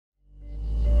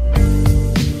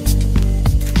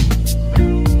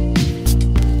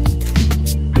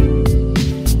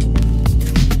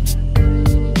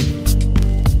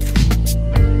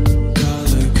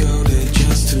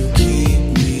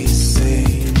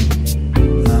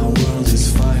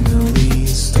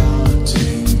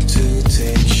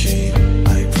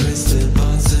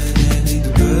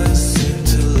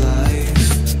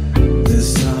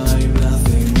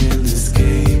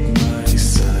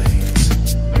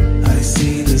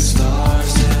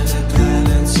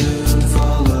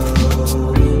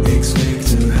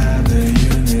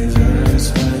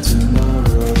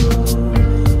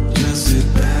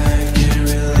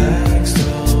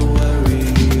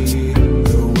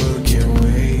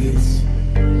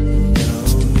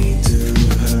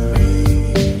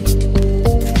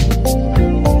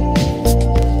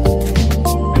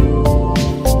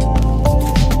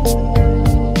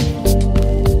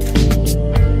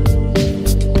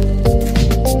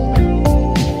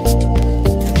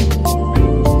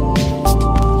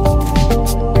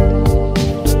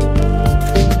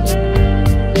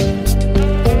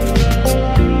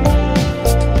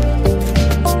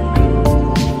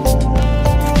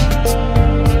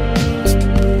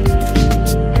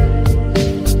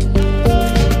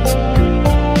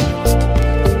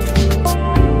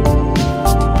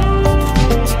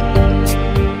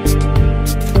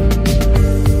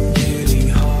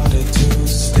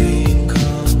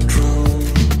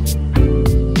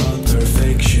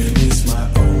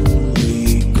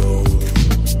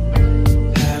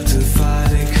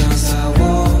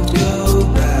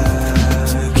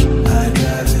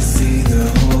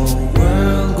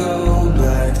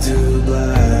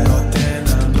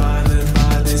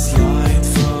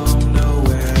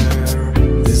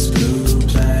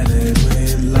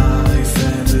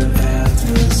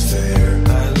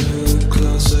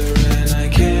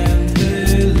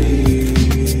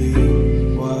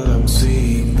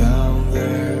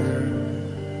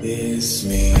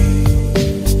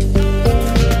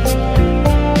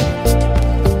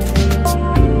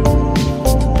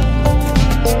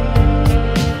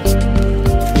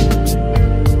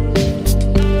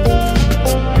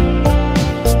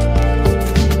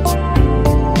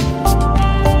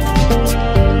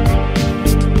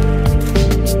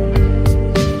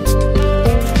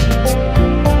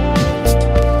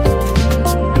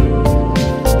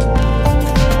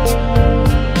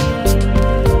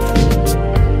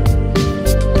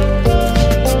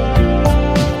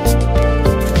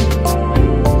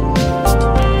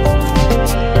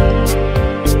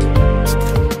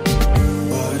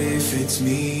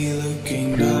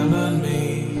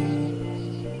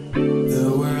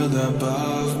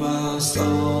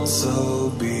also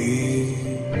be.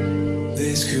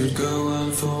 This could go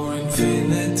on for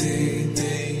infinity.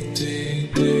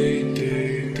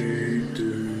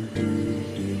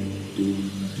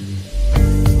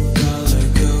 Color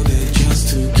coded just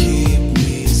to keep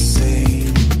me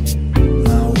sane.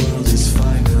 My world is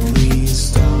finally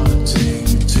starting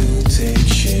to take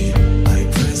shape. I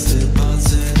press the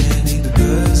button and it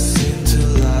bursts into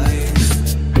life.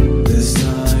 This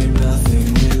time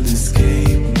nothing will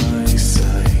escape my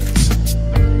sight.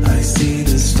 I see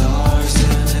the stars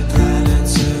and the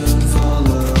planets soon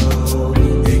follow.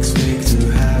 Expect to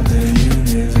have the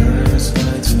universe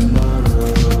by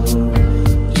tomorrow.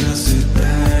 Just sit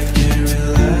back and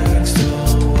relax,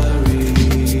 don't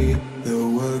worry. The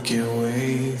world can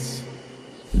wait.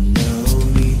 No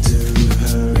need to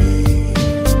hurry.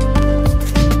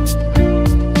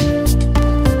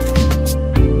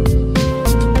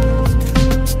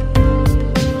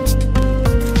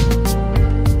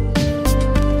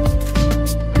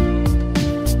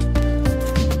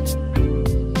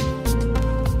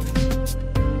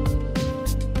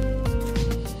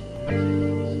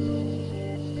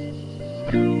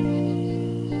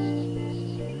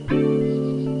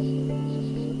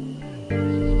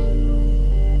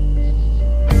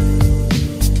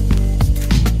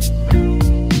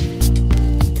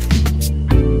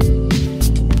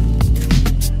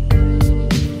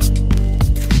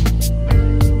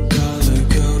 Color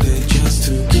coded just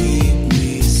to keep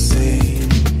me sane.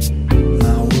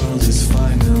 My world is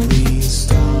finally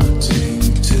starting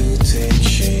to take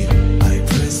shape. I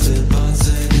press the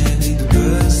button and it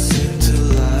bursts into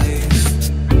life.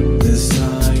 This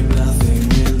time nothing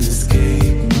will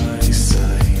escape my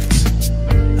sight.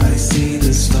 I see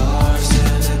the stars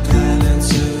and the planets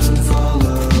soon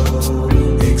follow.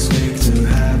 Expect to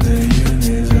have the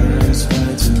universe by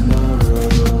tomorrow.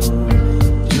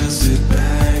 Just sit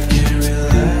back and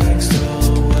relax,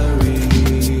 don't worry.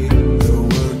 The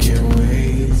world can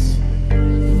wait.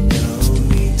 No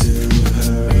need to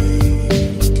hurry.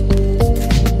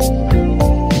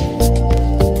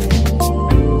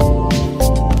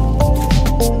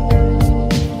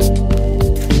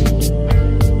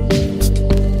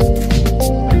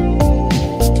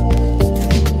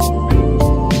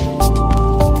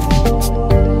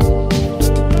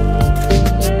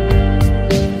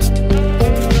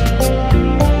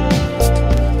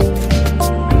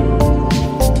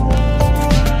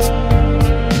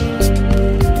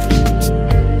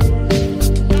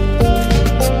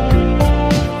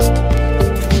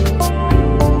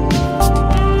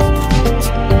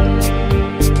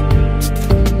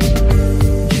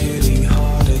 Getting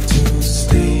harder to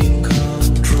stay in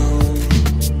control,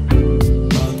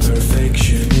 but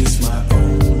perfection is my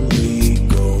only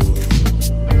goal.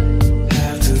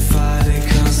 Have to fight it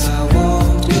 'cause I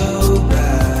won't go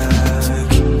back.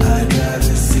 I'd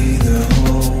rather see the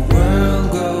whole world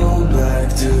go back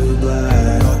to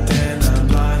black. But then I'm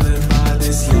blinded by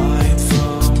this light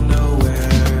from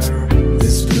nowhere.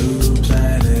 This blue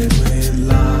planet with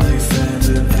life and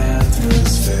an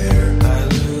atmosphere. I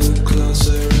look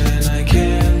closer and I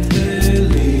can't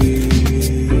believe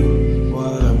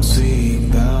what I'm seeing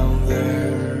down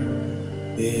there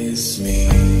is me.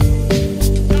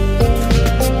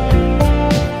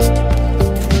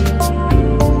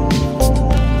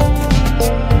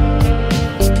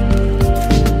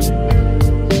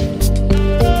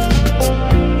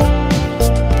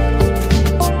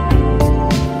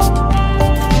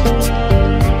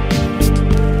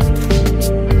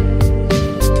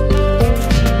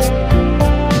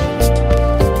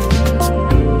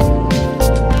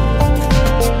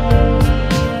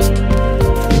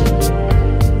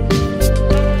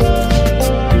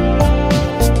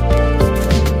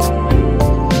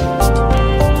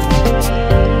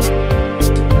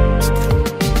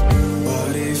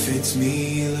 But if it's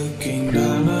me looking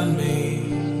down on me,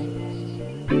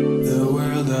 the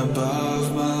world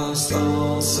above must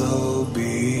also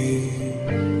be.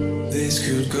 This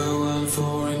could go